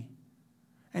saved me.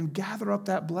 And gather up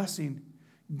that blessing.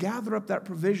 Gather up that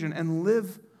provision and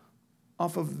live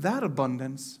off of that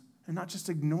abundance and not just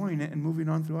ignoring it and moving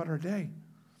on throughout our day.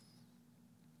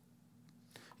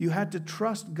 You had to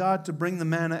trust God to bring the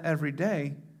manna every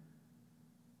day,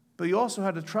 but you also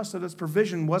had to trust that his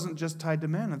provision wasn't just tied to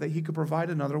manna, that he could provide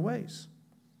in other ways.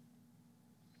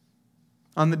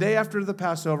 On the day after the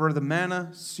Passover, the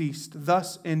manna ceased,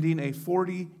 thus ending a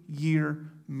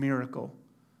 40-year miracle.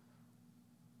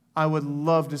 I would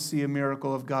love to see a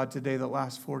miracle of God today that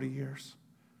lasts 40 years.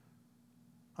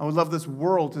 I would love this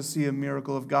world to see a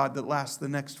miracle of God that lasts the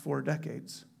next 4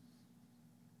 decades.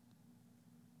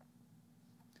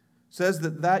 It says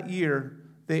that year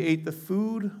they ate the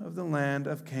food of the land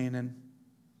of Canaan.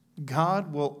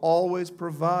 God will always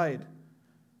provide,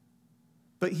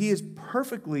 but he is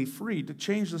perfectly free to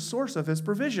change the source of his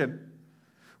provision.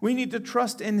 We need to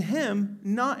trust in him,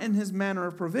 not in his manner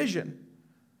of provision.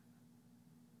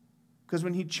 Because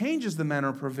when he changes the manner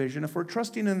of provision, if we're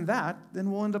trusting in that,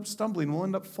 then we'll end up stumbling, we'll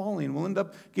end up falling, we'll end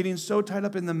up getting so tied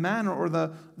up in the manner or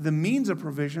the means of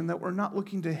provision that we're not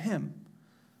looking to him.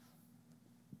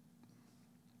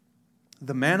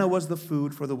 The manna was the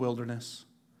food for the wilderness.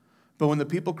 But when the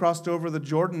people crossed over the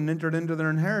Jordan and entered into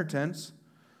their inheritance,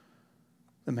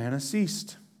 the manna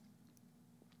ceased.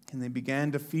 And they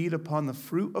began to feed upon the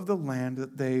fruit of the land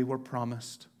that they were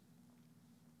promised.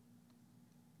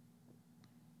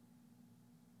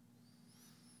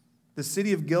 The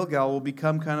city of Gilgal will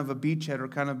become kind of a beachhead or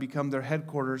kind of become their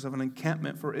headquarters of an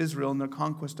encampment for Israel in their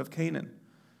conquest of Canaan.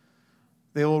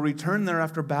 They will return there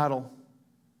after battle,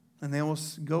 and they will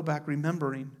go back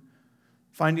remembering,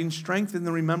 finding strength in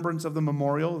the remembrance of the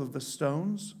memorial of the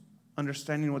stones,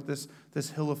 understanding what this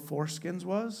hill of foreskins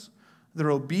was, their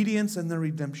obedience and their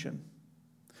redemption.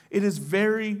 It is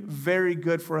very, very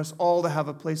good for us all to have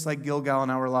a place like Gilgal in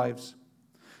our lives.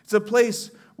 It's a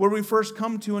place where we first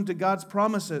come to into God's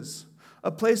promises,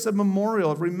 a place of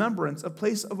memorial, of remembrance, a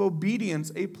place of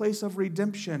obedience, a place of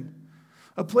redemption,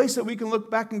 a place that we can look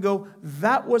back and go,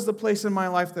 that was the place in my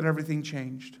life that everything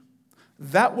changed.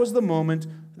 That was the moment,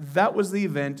 that was the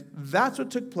event, that's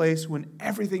what took place when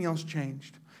everything else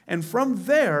changed. And from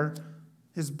there,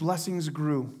 his blessings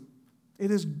grew.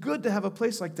 It is good to have a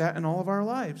place like that in all of our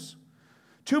lives.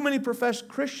 Too many professed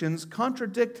Christians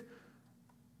contradict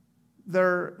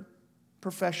their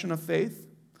profession of faith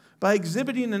by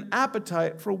exhibiting an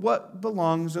appetite for what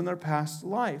belongs in their past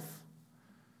life.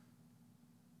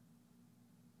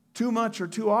 Too much or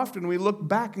too often we look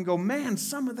back and go, man,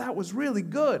 some of that was really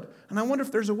good. And I wonder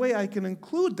if there's a way I can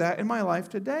include that in my life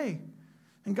today.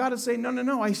 And God is saying,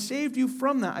 no, I saved you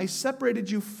from that. I separated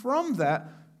you from that.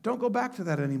 Don't go back to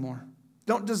that anymore.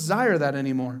 Don't desire that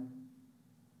anymore.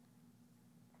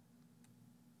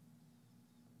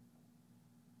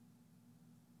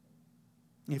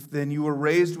 If then you were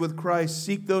raised with Christ,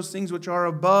 seek those things which are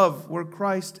above, where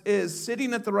Christ is,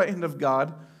 sitting at the right hand of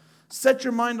God. Set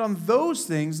your mind on those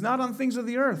things, not on things of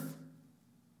the earth.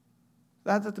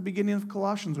 That's at the beginning of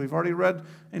Colossians. We've already read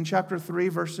in chapter 3,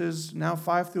 verses now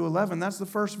 5 through 11. That's the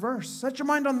first verse. Set your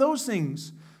mind on those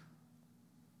things.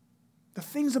 The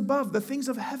things above, the things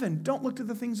of heaven. Don't look to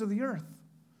the things of the earth.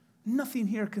 Nothing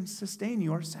here can sustain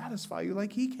you or satisfy you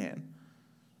like he can.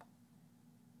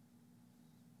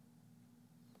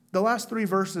 The last 3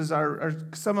 verses are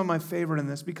some of my favorite in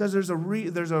this because there's a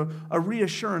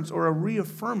reassurance or a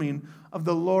reaffirming of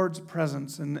the Lord's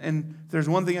presence. And there's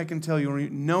one thing I can tell you,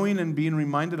 knowing and being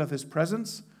reminded of his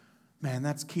presence, man,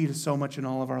 that's key to so much in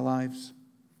all of our lives.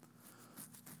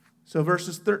 So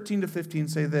verses 13 to 15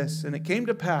 say this, and it came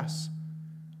to pass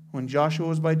when Joshua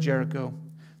was by Jericho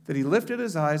that he lifted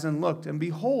his eyes and looked, and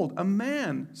behold, a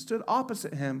man stood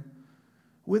opposite him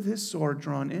with his sword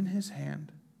drawn in his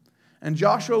hand. And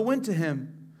Joshua went to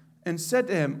him and said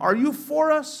to him, are you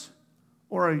for us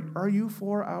or are you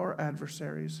for our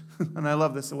adversaries? And I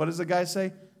love this. So what does the guy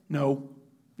say? No.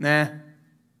 Nah.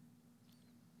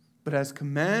 But as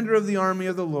commander of the army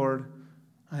of the Lord,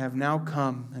 I have now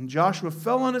come. And Joshua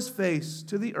fell on his face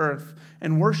to the earth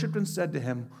and worshipped and said to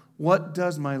him, What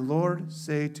does my Lord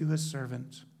say to his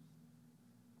servant?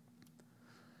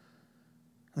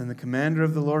 Then the commander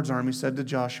of the Lord's army said to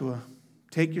Joshua,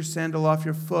 Take your sandal off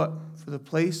your foot, for the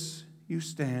place you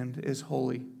stand is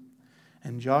holy.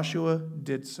 And Joshua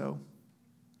did so.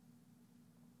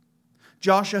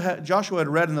 Joshua had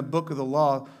read in the book of the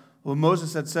law what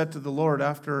Moses had said to the Lord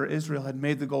after Israel had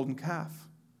made the golden calf.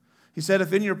 He said,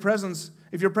 if your presence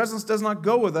does not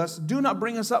go with us, do not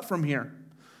bring us up from here.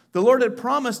 The Lord had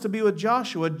promised to be with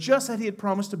Joshua just as he had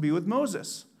promised to be with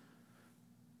Moses.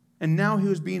 And now he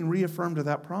was being reaffirmed of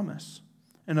that promise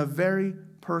in a very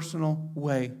personal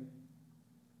way.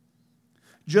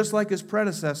 Just like his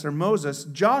predecessor, Moses,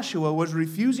 Joshua was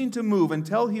refusing to move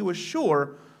until he was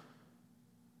sure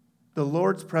the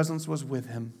Lord's presence was with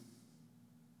him.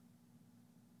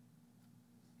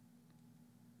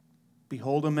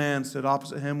 Behold, a man stood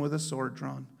opposite him with a sword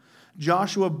drawn.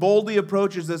 Joshua boldly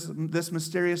approaches this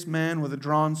mysterious man with a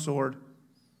drawn sword.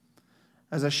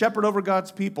 As a shepherd over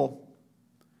God's people,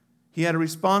 he had a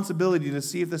responsibility to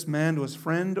see if this man was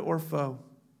friend or foe.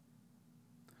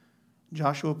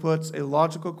 Joshua puts a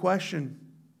logical question.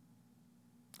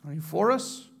 Are you for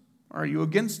us? Are you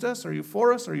against us? Are you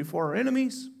for us? Are you for our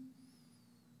enemies?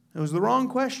 It was the wrong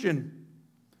question.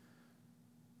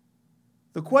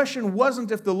 The question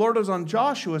wasn't if the Lord was on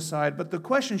Joshua's side, but the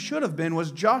question should have been,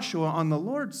 was Joshua on the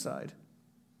Lord's side?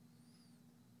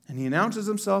 And he announces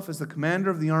himself as the commander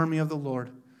of the army of the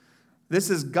Lord. This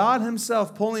is God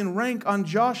himself pulling rank on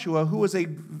Joshua, who was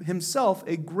himself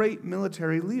a great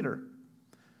military leader.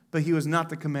 But he was not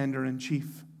the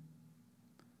commander-in-chief.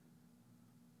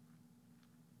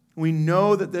 We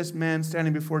know that this man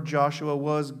standing before Joshua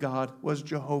was God, was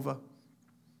Jehovah.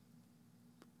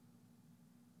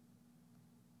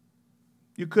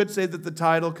 You could say that the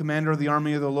title, commander of the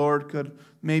army of the Lord, could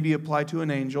maybe apply to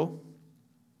an angel.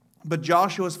 But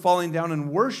Joshua's falling down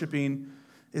and worshiping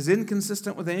is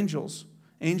inconsistent with angels.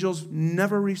 Angels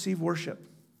never receive worship.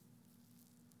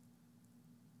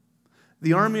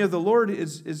 The army of the Lord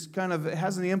is kind of, it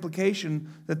has the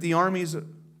implication that the armies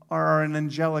are an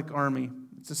angelic army.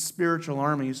 It's a spiritual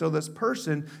army. So this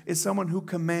person is someone who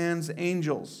commands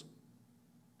angels.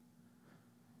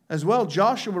 As well,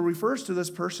 Joshua refers to this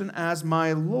person as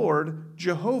my Lord,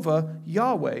 Jehovah,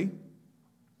 Yahweh.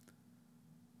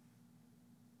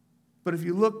 But if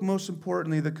you look, most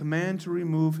importantly, the command to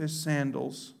remove his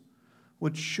sandals,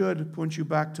 which should point you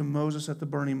back to Moses at the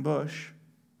burning bush,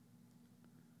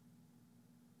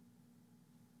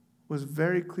 was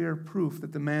very clear proof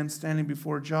that the man standing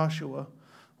before Joshua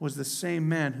was the same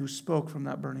man who spoke from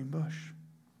that burning bush.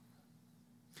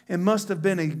 It must have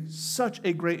been such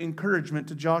a great encouragement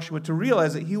to Joshua to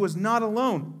realize that he was not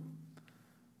alone.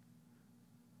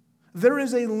 There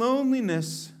is a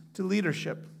loneliness to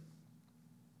leadership.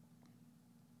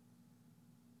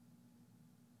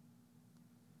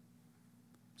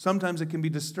 Sometimes it can be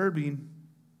disturbing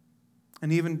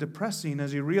and even depressing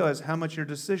as you realize how much your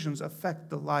decisions affect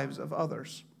the lives of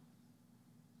others.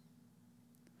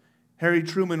 Harry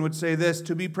Truman would say this,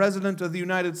 to be president of the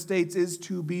United States is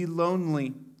to be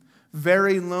lonely.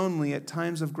 Very lonely at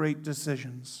times of great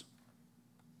decisions.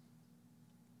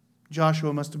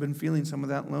 Joshua must have been feeling some of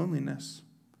that loneliness.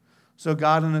 So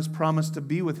God, in his promise to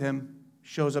be with him,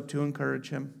 shows up to encourage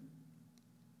him.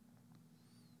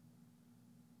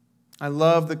 I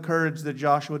love the courage that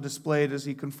Joshua displayed as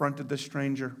he confronted this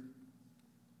stranger.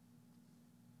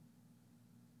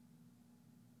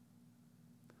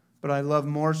 But I love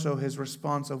more so his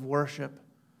response of worship,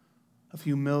 of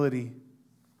humility,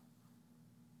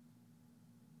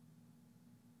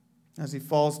 as he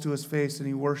falls to his face and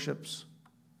he worships.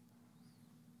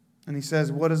 And he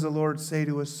says, what does the Lord say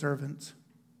to his servant?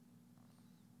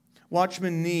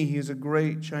 Watchman Nee, he is a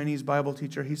great Chinese Bible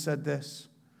teacher, he said this,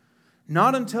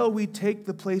 not until we take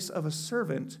the place of a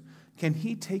servant can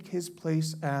he take his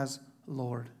place as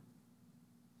Lord.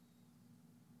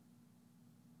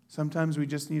 Sometimes we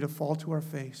just need to fall to our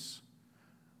face,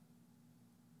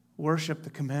 worship the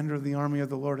commander of the army of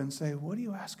the Lord and say, what do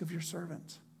you ask of your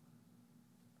servant?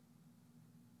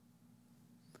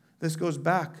 This goes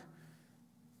back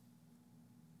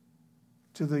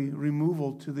to the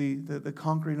removal, to the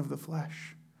conquering of the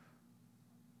flesh.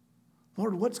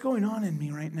 Lord, what's going on in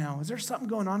me right now? Is there something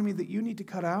going on in me that you need to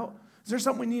cut out? Is there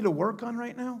something we need to work on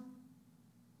right now?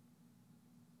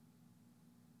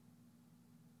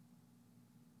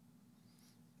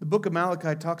 The book of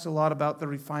Malachi talks a lot about the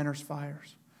refiner's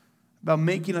fires, about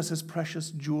making us as precious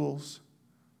jewels.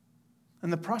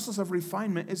 And the process of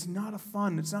refinement is not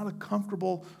it's not a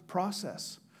comfortable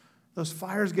process. those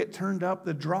fires get turned up,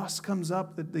 the dross comes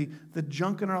up, the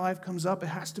junk in our life comes up, it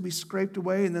has to be scraped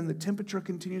away, and then the temperature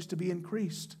continues to be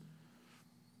increased.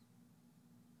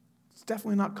 It's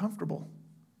definitely not comfortable,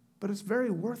 but it's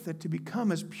very worth it to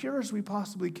become as pure as we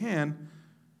possibly can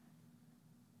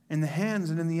in the hands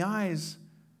and in the eyes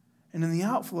and in the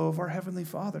outflow of our Heavenly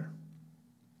Father.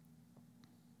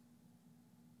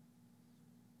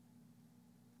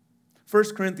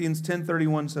 First Corinthians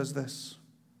 10:31 says this,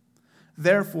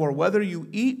 "Therefore, whether you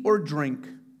eat or drink,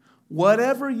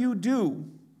 whatever you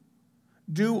do,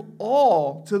 do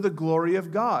all to the glory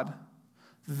of God."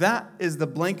 That is the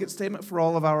blanket statement for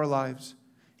all of our lives.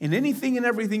 In anything and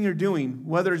everything you're doing,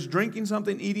 whether it's drinking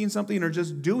something, eating something, or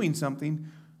just doing something,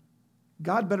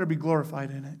 God better be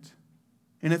glorified in it.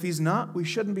 And if He's not, we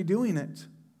shouldn't be doing it.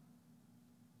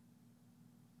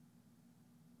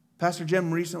 Pastor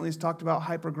Jim recently has talked about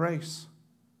hyper grace.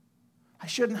 I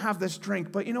shouldn't have this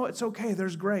drink, but it's okay,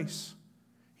 there's grace.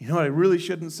 I really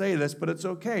shouldn't say this, but it's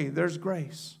okay, there's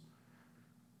grace.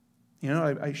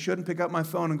 I shouldn't pick up my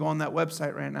phone and go on that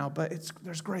website right now, but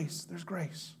there's grace, there's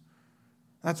grace.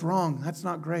 That's wrong, that's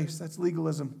not grace, that's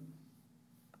legalism.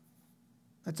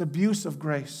 That's abuse of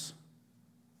grace.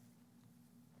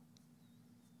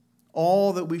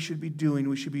 All that we should be doing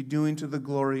to the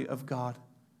glory of God.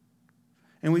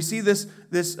 And we see this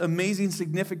amazing,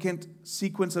 significant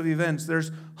sequence of events.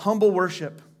 There's humble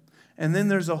worship, and then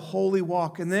there's a holy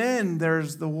walk, and then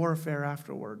there's the warfare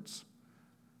afterwards.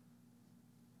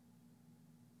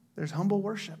 There's humble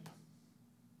worship.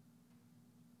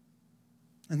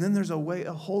 And then there's a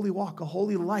holy walk, a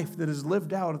holy life that is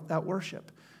lived out at that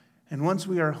worship. And once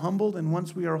we are humbled and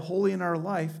once we are holy in our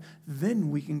life,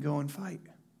 then we can go and fight.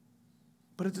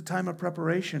 But it's a time of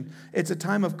preparation. It's a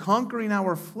time of conquering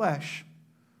our flesh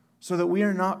so that we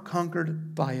are not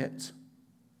conquered by it.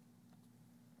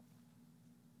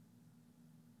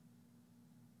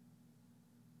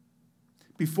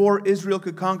 Before Israel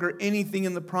could conquer anything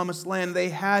in the promised land, they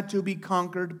had to be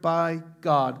conquered by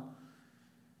God.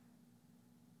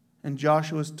 And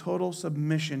Joshua's total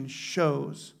submission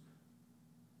shows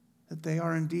that they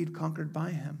are indeed conquered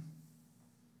by Him.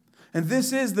 And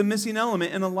this is the missing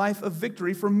element in a life of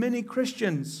victory for many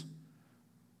Christians.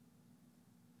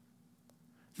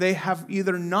 They have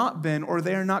either not been or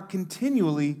they are not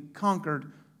continually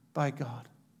conquered by God.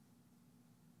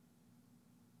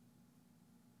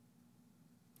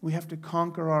 We have to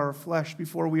conquer our flesh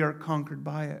before we are conquered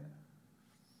by it.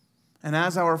 And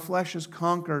as our flesh is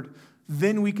conquered,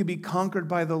 then we can be conquered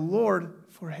by the Lord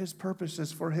for His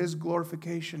purposes, for His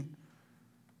glorification,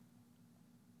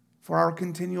 for our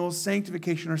continual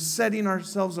sanctification, or setting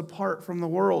ourselves apart from the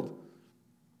world.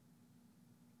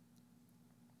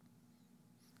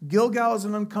 Gilgal is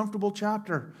an uncomfortable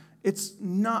chapter. It's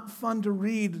not fun to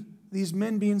read these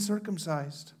men being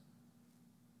circumcised.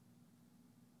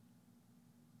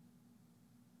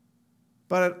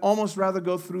 But I'd almost rather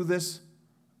go through this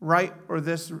rite or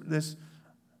this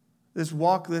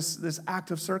walk, this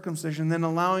act of circumcision, than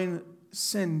allowing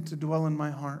sin to dwell in my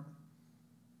heart.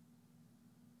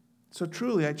 So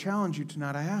truly, I challenge you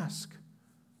tonight, I ask,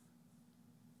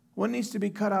 what needs to be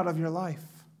cut out of your life?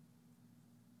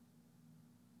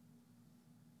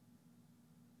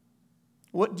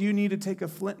 What do you need to take a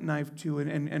flint knife to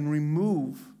and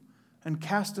remove and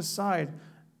cast aside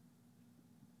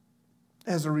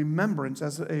as a remembrance,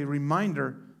 as a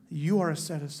reminder, you are a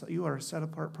set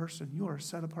apart person. You are a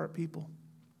set apart people.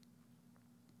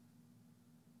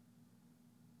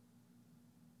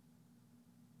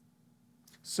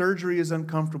 Surgery is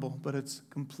uncomfortable, but it's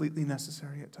completely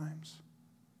necessary at times.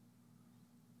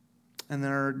 And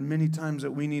there are many times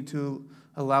that we need to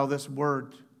allow this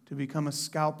word to become a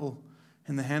scalpel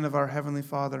in the hand of our Heavenly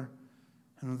Father,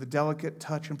 and with the delicate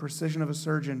touch and precision of a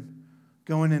surgeon,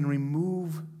 go in and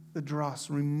remove the dross,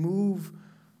 remove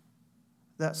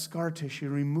that scar tissue,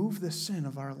 remove the sin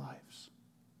of our lives.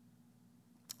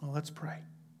 Well, let's pray.